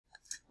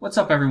What's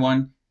up,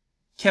 everyone?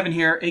 Kevin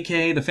here,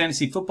 aka the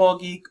Fantasy Football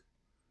Geek,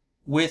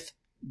 with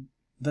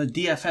the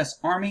DFS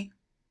Army,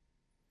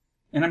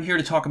 and I'm here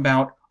to talk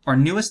about our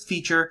newest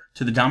feature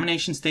to the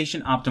Domination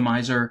Station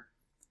Optimizer,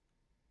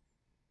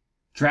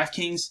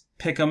 DraftKings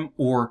Pickem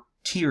or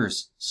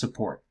Tiers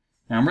support.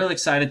 Now, I'm really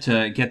excited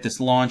to get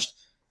this launched.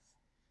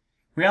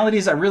 Reality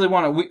is, I really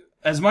want to,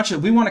 as much as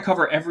we want to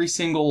cover every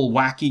single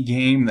wacky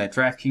game that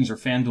DraftKings or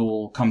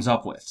FanDuel comes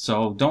up with.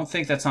 So don't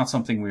think that's not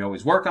something we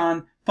always work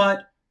on,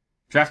 but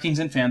DraftKings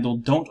and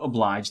FanDuel don't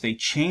oblige. They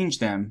change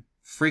them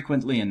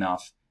frequently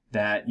enough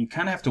that you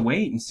kind of have to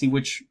wait and see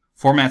which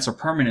formats are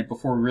permanent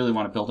before we really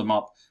want to build them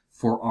up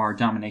for our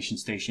Domination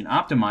Station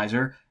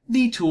Optimizer,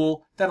 the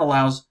tool that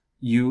allows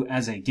you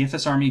as a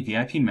DFS Army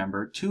VIP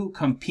member to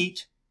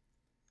compete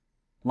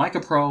like a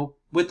pro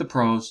with the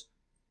pros,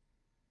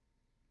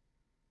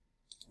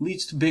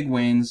 leads to big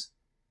wins,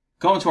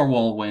 go into our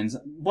wall wins.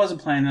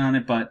 Wasn't planning on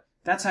it, but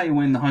that's how you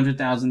win the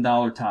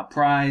 $100,000 top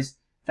prize.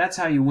 That's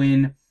how you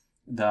win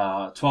the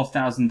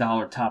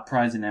 $12,000 top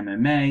prize in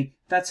MMA.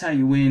 That's how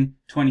you win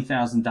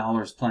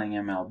 $20,000 playing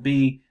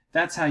MLB.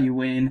 That's how you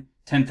win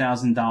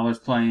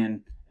 $10,000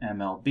 playing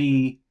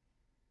MLB.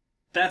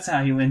 That's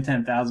how you win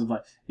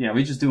 $10,000. Yeah,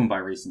 we just do them by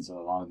recent, so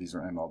a lot of these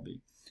are MLB.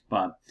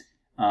 But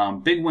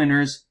big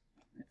winners,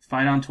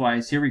 fight on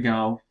twice. Here we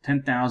go.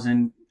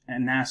 10,000 at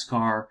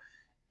NASCAR,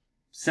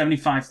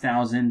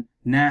 75,000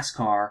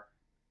 NASCAR.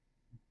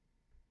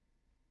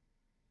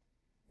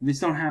 These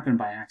don't happen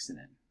by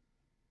accident.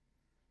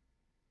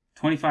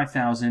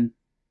 25,000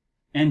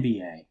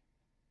 NBA,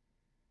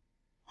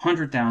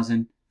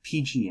 100,000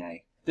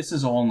 PGA. This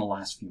is all in the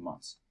last few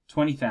months.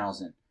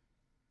 20,000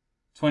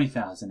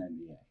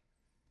 NBA.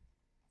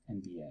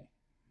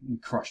 We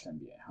crushed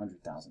NBA,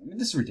 100,000. I mean,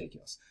 this is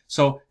ridiculous.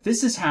 So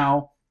this is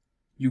how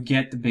you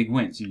get the big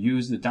wins. You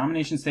use the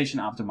Domination Station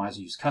Optimizer,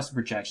 use custom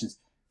projections,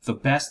 the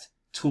best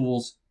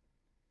tools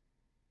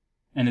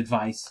and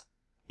advice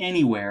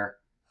anywhere.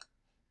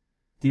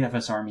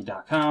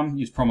 DFSArmy.com.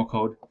 Use promo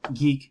code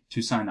GEEK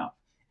to sign up.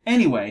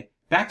 Anyway,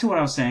 back to what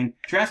I was saying.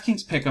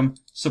 DraftKings Pickem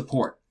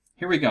support.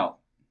 Here we go.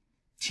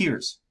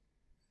 Tiers.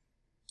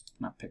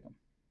 Not Pickem.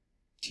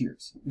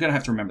 Tiers. I'm going to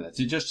have to remember that.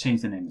 So just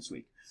changed the name this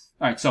week.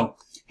 All right, so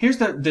here's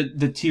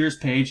the tiers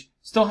page.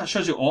 Still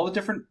shows you all the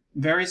different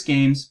various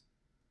games.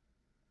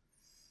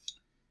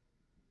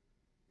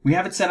 We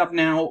have it set up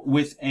now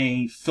with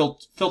a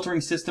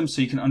filtering system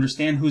so you can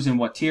understand who's in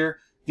what tier.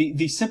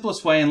 The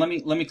simplest way, and let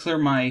me clear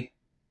my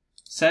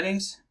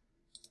settings.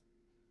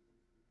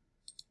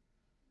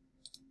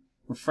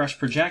 Refresh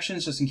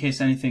projections just in case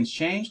anything's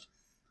changed.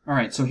 All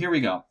right, so here we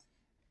go.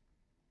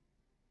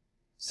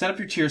 Set up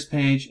your tiers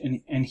page,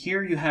 and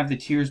here you have the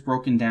tiers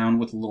broken down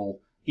with a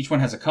little, each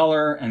one has a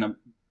color and a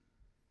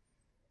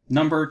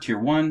number, tier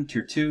 1,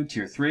 tier 2,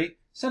 tier 3.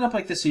 Set up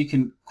like this so you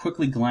can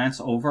quickly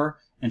glance over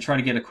and try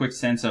to get a quick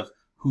sense of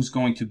who's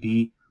going to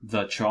be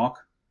the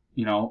chalk,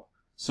 you know.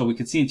 So we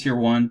can see in tier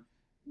 1,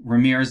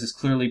 Ramirez is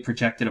clearly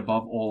projected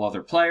above all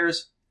other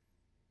players.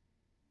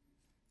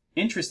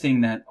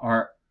 Interesting that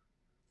our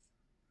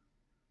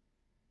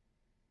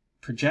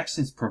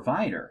projections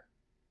provider,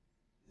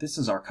 this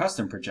is our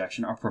custom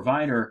projection, our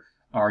provider,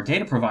 our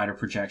data provider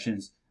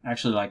projections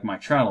actually like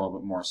Mike Trout a little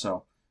bit more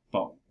so,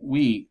 but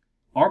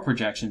our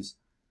projections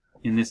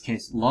in this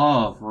case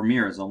love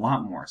Ramirez a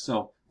lot more.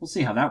 So we'll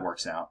see how that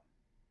works out.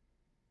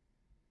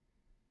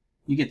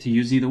 You get to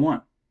use either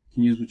one. You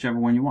can use whichever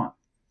one you want.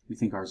 We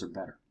think ours are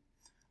better.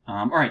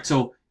 All right,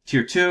 so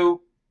tier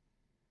 2,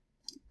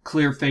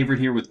 clear favorite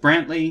here with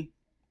Brantley.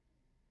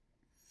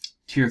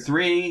 Tier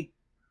 3,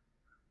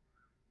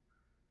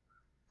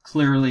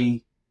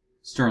 clearly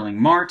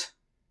Sterling Mart.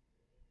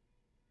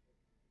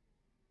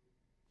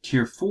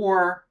 Tier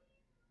 4,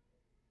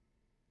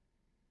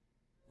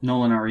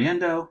 Nolan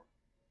Arenado.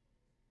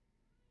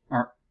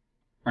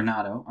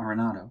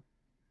 Arenado.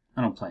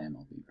 I don't play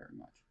MLB very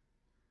much.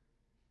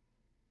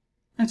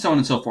 And so on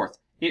and so forth.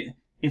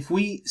 If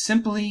we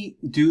simply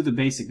do the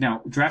basic,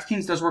 now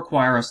DraftKings does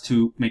require us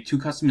to make 2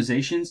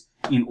 customizations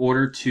in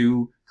order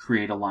to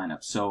create a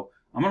lineup. So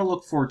I'm going to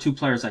look for 2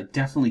 players I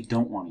definitely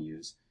don't want to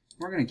use.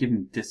 We're going to give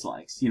them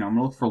dislikes. You know, I'm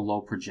going to look for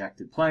low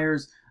projected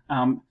players.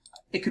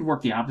 It could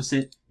work the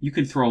opposite. You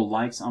could throw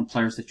likes on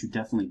players that you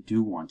definitely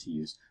do want to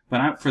use.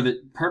 But for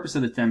the purpose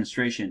of the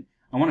demonstration,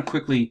 I want to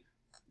quickly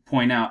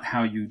point out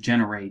how you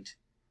generate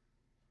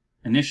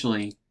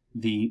initially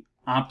the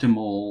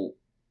optimal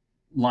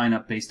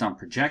lineup based on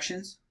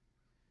projections.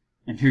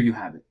 And here you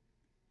have it.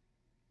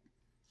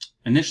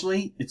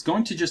 Initially, it's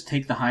going to just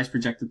take the highest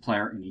projected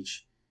player in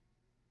each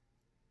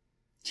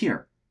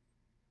tier.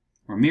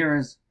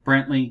 Ramirez,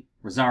 Brantley,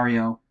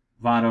 Rosario,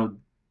 Votto,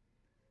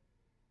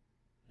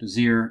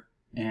 Dozier,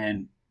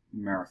 and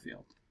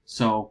Merrifield.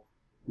 So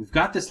we've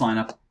got this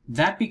lineup.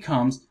 That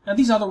becomes, now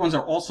these other ones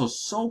are also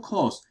so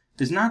close.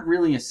 There's not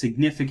really a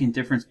significant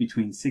difference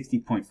between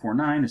 60.49 or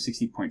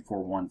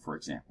 60.41, for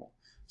example.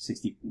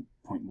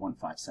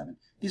 60.157.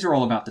 These are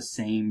all about the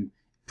same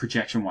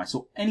projection-wise.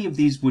 So any of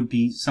these would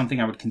be something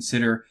I would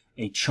consider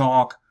a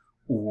chalk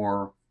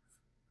or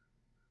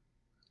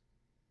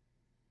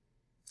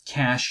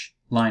cash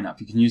lineup.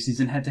 You can use these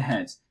in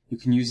head-to-heads. You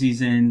can use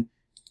these in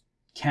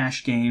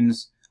cash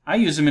games. I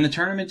use them in a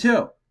tournament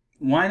too.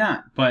 Why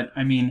not? But,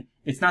 I mean,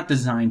 it's not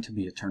designed to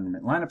be a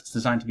tournament lineup. It's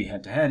designed to be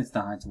head-to-head. It's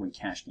designed to win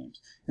cash games.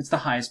 It's the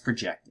highest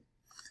projected.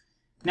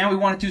 Now we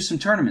want to do some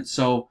tournaments.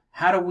 So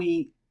how do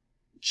we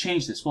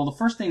change this? Well, the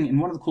first thing, and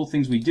one of the cool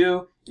things we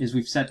do, is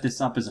we've set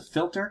this up as a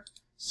filter.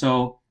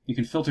 So you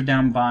can filter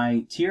down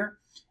by tier.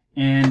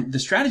 And the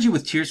strategy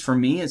with tiers for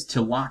me is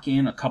to lock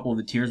in a couple of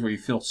the tiers where you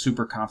feel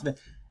super confident,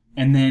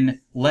 and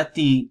then let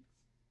the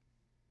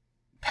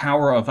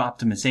power of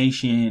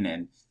optimization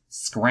and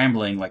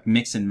scrambling like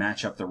mix and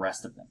match up the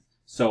rest of them.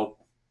 So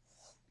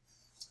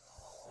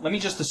let me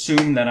just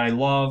assume that I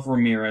love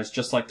Ramirez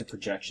just like the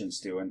projections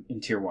do in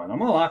tier 1. I'm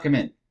going to lock him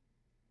in.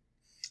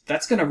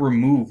 That's going to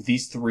remove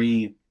these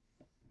 3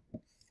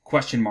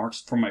 question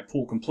marks from my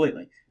pool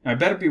completely. Now I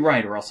better be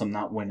right or else I'm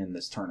not winning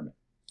this tournament.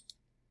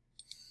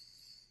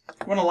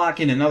 I want to lock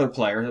in another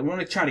player. I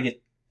want to try to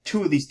get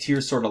 2 of these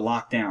tiers sort of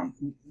locked down.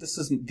 This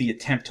isn't the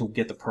attempt to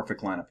get the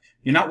perfect lineup.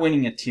 You're not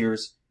winning at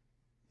tiers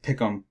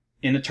Pick'em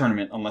in a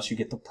tournament unless you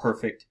get the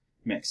perfect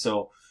mix.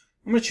 So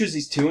I'm going to choose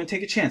these 2 and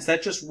take a chance.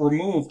 That just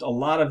removed a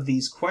lot of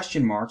these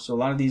question marks, or a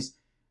lot of these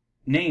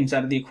names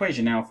out of the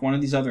equation. Now, if one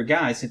of these other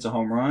guys hits a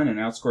home run and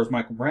outscores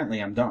Michael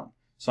Brantley, I'm done.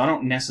 So I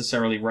don't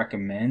necessarily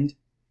recommend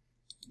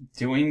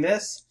doing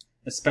this,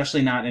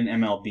 especially not in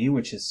MLB,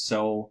 which is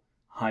so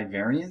high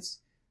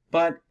variance.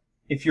 But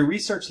if your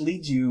research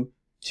leads you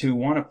to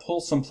want to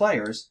pull some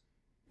players,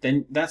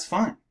 then that's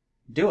fine.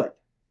 Do it.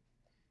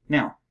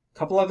 Now, a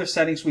couple other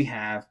settings we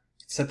have.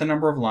 Set the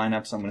number of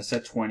lineups. I'm going to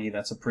set 20.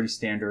 That's a pretty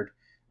standard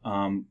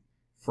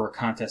for a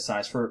contest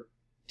size for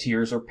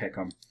tiers or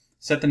pick'em.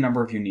 Set the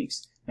number of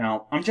uniques.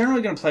 Now, I'm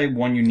generally going to play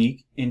 1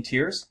 unique in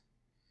tiers,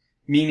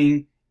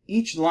 meaning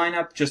each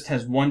lineup just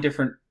has 1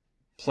 different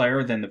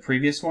player than the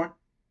previous one.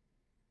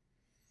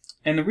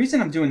 And the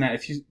reason I'm doing that,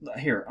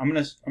 I'm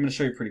going to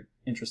show you a pretty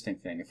interesting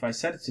thing. If I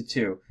set it to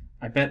 2,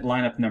 I bet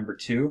lineup number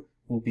 2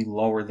 will be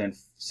lower than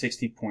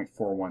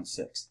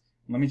 60.416.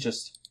 Let me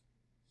just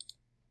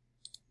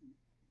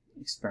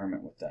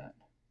experiment with that.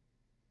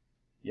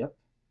 Yep.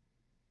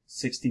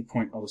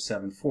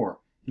 60.074.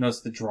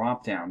 Notice the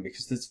drop down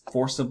because it's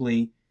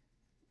forcibly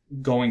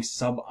going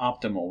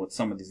suboptimal with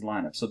some of these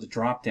lineups. So the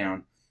drop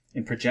down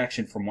in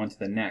projection from one to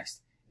the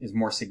next is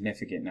more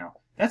significant now.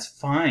 That's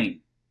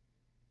fine.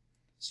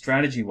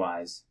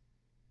 Strategy-wise,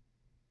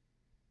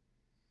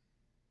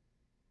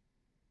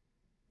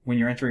 when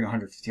you're entering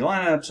 150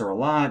 lineups or a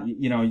lot,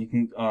 you know, you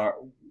can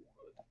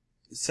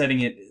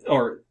setting it,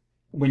 or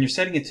when you're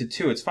setting it to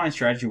 2, it's fine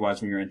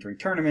strategy-wise when you're entering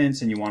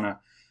tournaments and you want to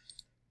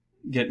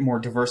get more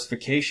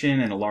diversification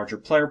and a larger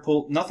player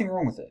pool. Nothing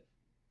wrong with it.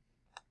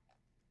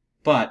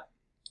 But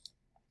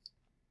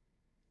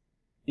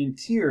in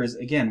tiers,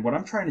 again, what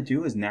I'm trying to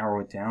do is narrow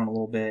it down a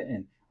little bit,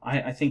 and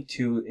I think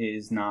 2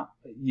 is not,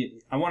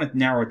 I want to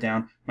narrow it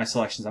down, my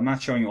selections. I'm not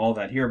showing you all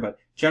that here, but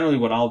generally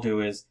what I'll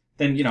do is,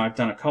 then, you know, I've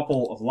done a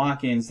couple of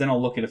lock-ins, then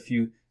I'll look at a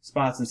few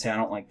spots and say, I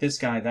don't like this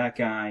guy, that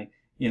guy,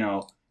 you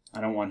know,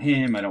 I don't want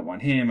him, I don't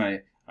want him,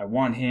 I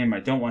want him, I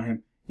don't want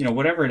him, you know,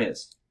 whatever it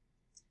is.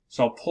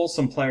 So I'll pull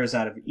some players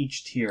out of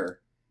each tier.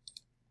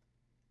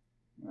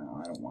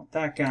 Well, I don't want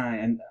that guy,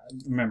 and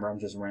remember, I'm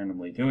just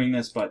randomly doing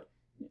this, but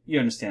you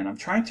understand. I'm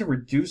trying to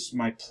reduce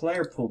my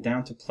player pool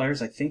down to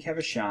players I think have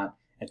a shot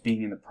at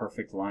being in the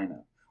perfect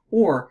lineup.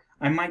 Or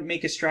I might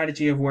make a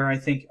strategy of where I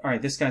think, all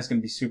right, this guy's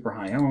going to be super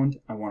high owned.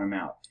 I want him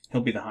out.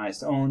 He'll be the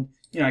highest owned.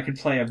 You know, I could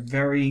play a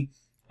very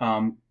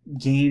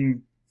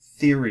game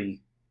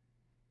theory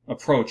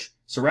approach.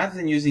 So rather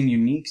than using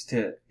uniques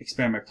to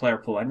expand my player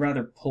pool, I'd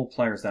rather pull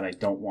players that I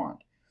don't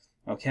want.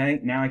 Okay,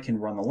 now I can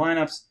run the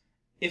lineups.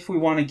 If we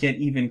want to get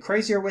even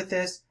crazier with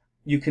this,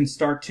 you can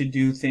start to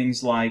do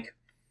things like,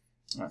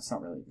 it's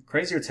not really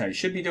crazier, it's how you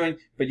should be doing,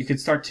 but you can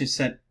start to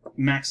set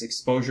max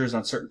exposures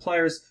on certain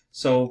players.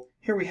 So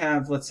here we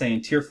have, let's say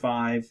in tier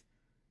 5,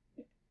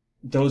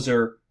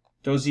 Dozier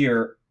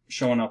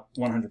showing up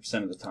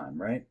 100% of the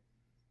time, right?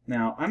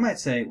 Now, I might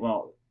say,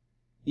 well,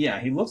 yeah,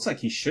 he looks like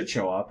he should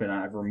show up, and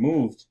I've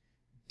removed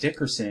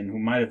Dickerson, who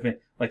might have been,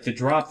 like the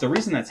drop, the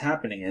reason that's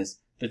happening is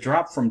the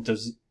drop from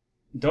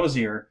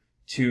Dozier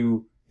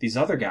to these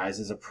other guys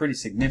is a pretty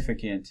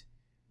significant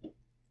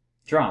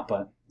drop,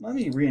 but let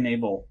me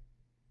re-enable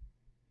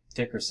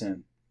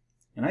Dickerson.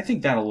 And I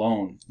think that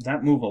alone,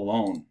 that move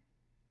alone,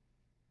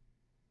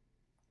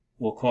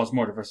 will cause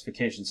more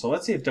diversification. So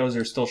let's see if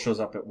Dozier still shows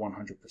up at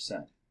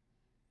 100%.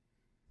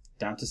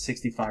 Down to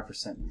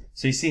 65%.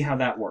 So you see how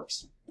that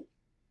works.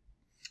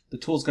 The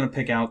tool's going to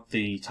pick out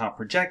the top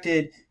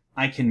projected.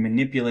 I can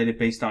manipulate it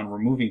based on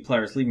removing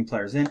players, leaving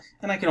players in,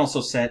 and I can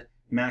also set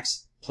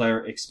max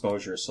player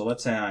exposure. So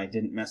let's say I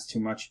didn't mess too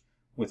much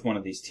with one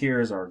of these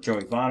tiers, or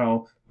Joey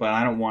Votto, but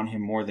I don't want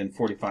him more than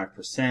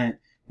 45%.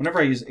 Whenever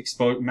I use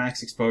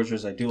max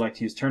exposures, I do like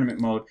to use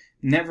tournament mode.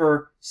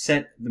 Never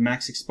set the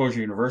max exposure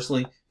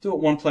universally. Do it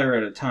one player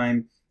at a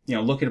time. You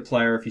know, look at a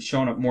player. If he's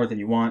showing up more than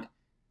you want,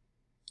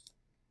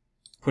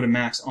 put a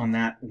max on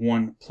that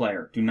one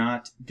player. Do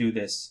not do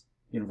this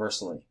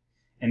universally.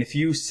 And if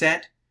you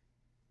set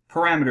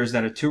parameters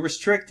that are too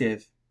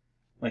restrictive,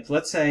 like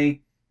let's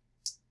say,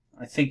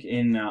 I think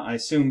in, I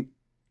assume,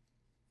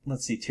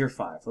 let's see, tier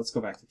 5. Let's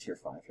go back to tier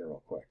 5 here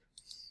real quick.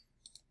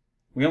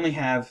 We only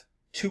have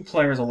 2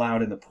 players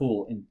allowed in the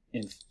pool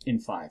in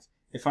 5.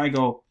 If I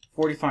go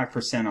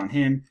 45% on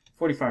him,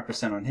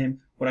 45% on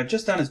him, what I've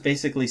just done is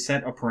basically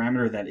set a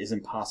parameter that is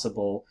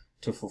impossible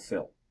to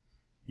fulfill.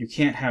 You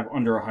can't have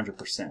under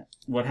 100%.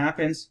 What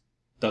happens?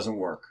 Doesn't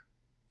work.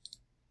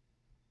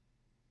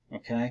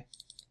 Okay?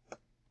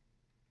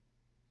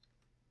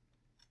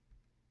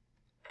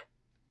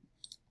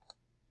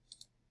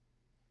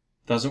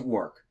 Doesn't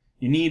work.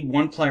 You need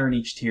 1 player in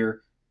each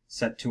tier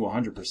set to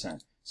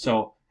 100%.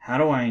 So how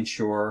do I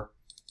ensure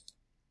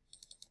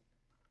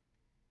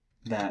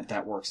that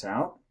that works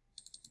out?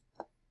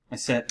 I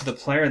set the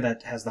player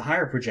that has the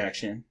higher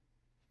projection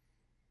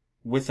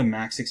with the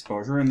max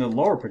exposure, and the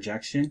lower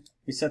projection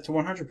we set to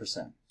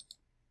 100%.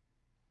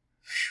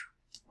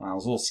 I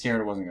was a little scared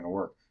it wasn't going to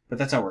work, but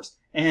that's how it works.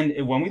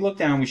 And when we look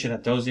down, we should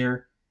have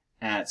Dozier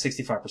at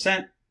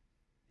 65%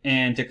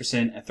 and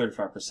Dickerson at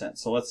 35%.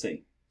 So let's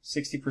see,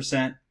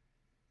 60%,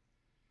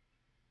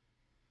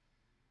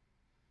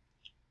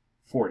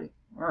 40.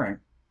 All right,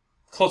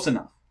 close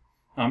enough.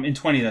 In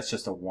 20, that's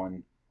just a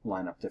 1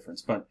 lineup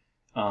difference, but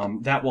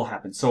that will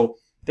happen. So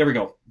there we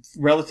go,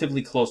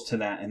 relatively close to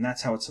that, and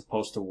that's how it's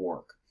supposed to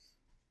work.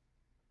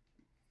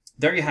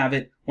 There you have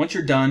it. Once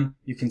you're done,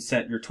 you can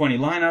set your 20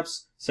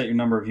 lineups, set your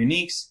number of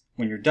uniques.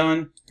 When you're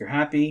done, you're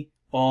happy,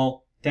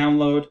 all,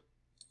 download,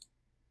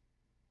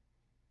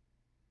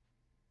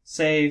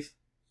 save,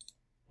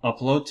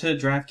 upload to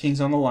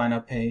DraftKings on the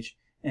lineup page,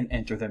 and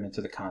enter them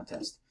into the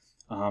contest.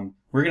 We're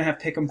going to have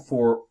Pickem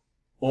for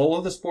all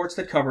of the sports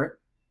that cover it.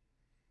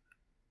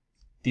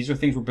 These are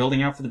things we're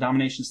building out for the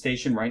Domination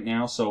Station right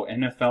now, so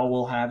NFL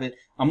will have it.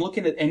 I'm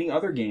looking at any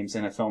other games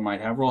NFL might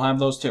have. We'll have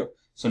those too,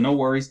 so no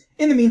worries.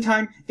 In the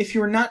meantime, if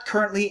you're not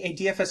currently a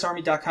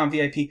DFSArmy.com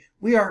VIP,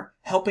 we are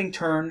helping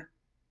turn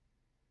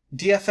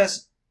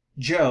DFS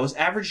Joes,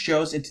 average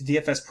Joes, into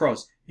DFS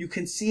pros. You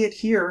can see it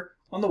here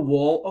on the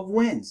wall of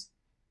wins.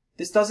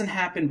 This doesn't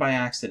happen by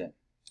accident.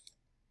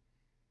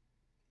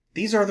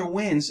 These are the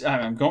wins.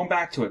 I'm going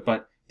back to it,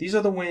 but these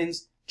are the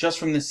wins just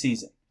from this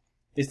season.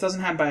 This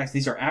doesn't happen by accident.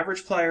 These are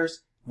average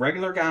players,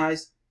 regular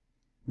guys,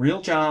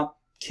 real job,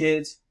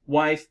 kids,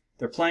 wife.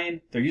 They're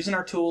playing. They're using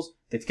our tools.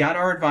 They've got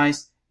our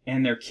advice,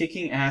 and they're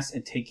kicking ass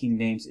and taking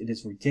names. It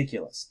is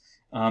ridiculous.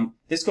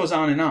 This goes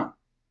on and on.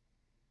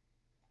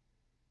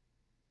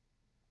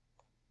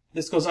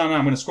 This goes on and on.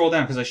 I'm going to scroll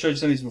down because I showed you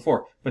some of these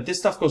before. But this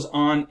stuff goes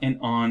on and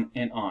on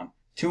and on.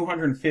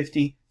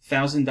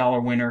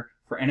 $250,000 winner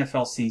for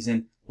NFL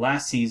season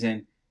last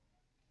season.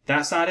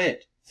 That's not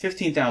it.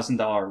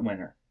 $15,000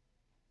 winner.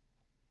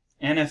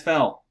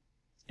 NFL,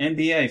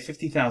 NBA,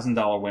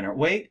 $50,000 winner.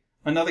 Wait,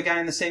 another guy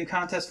in the same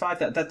contest,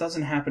 $5,000. That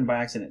doesn't happen by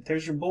accident.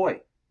 There's your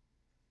boy.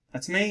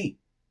 That's me.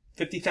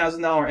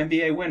 $50,000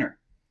 NBA winner.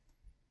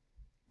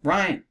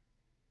 Ryan,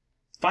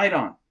 fight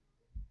on.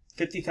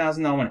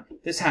 $50,000 winner.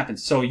 This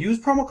happens. So use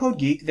promo code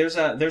GEEK. There's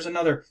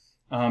another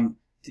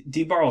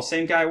D Barlow,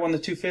 same guy won the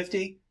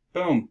 250.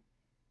 Boom.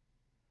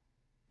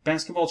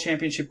 Basketball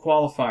championship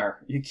qualifier.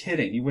 Are you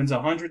kidding? He wins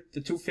 100 to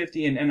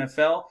 250 in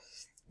NFL,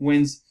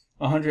 wins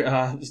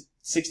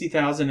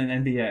 60,000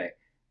 in NBA.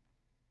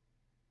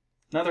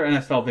 Another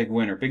NFL big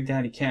winner, Big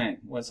Daddy Kang.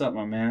 What's up,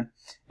 my man?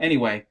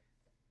 Anyway,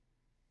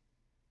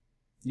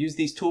 use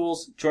these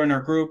tools, join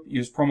our group,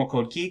 use promo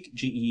code GEEK,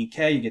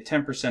 G-E-E-K. You get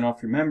 10%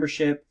 off your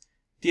membership.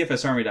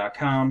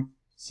 DFSArmy.com.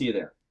 See you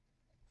there.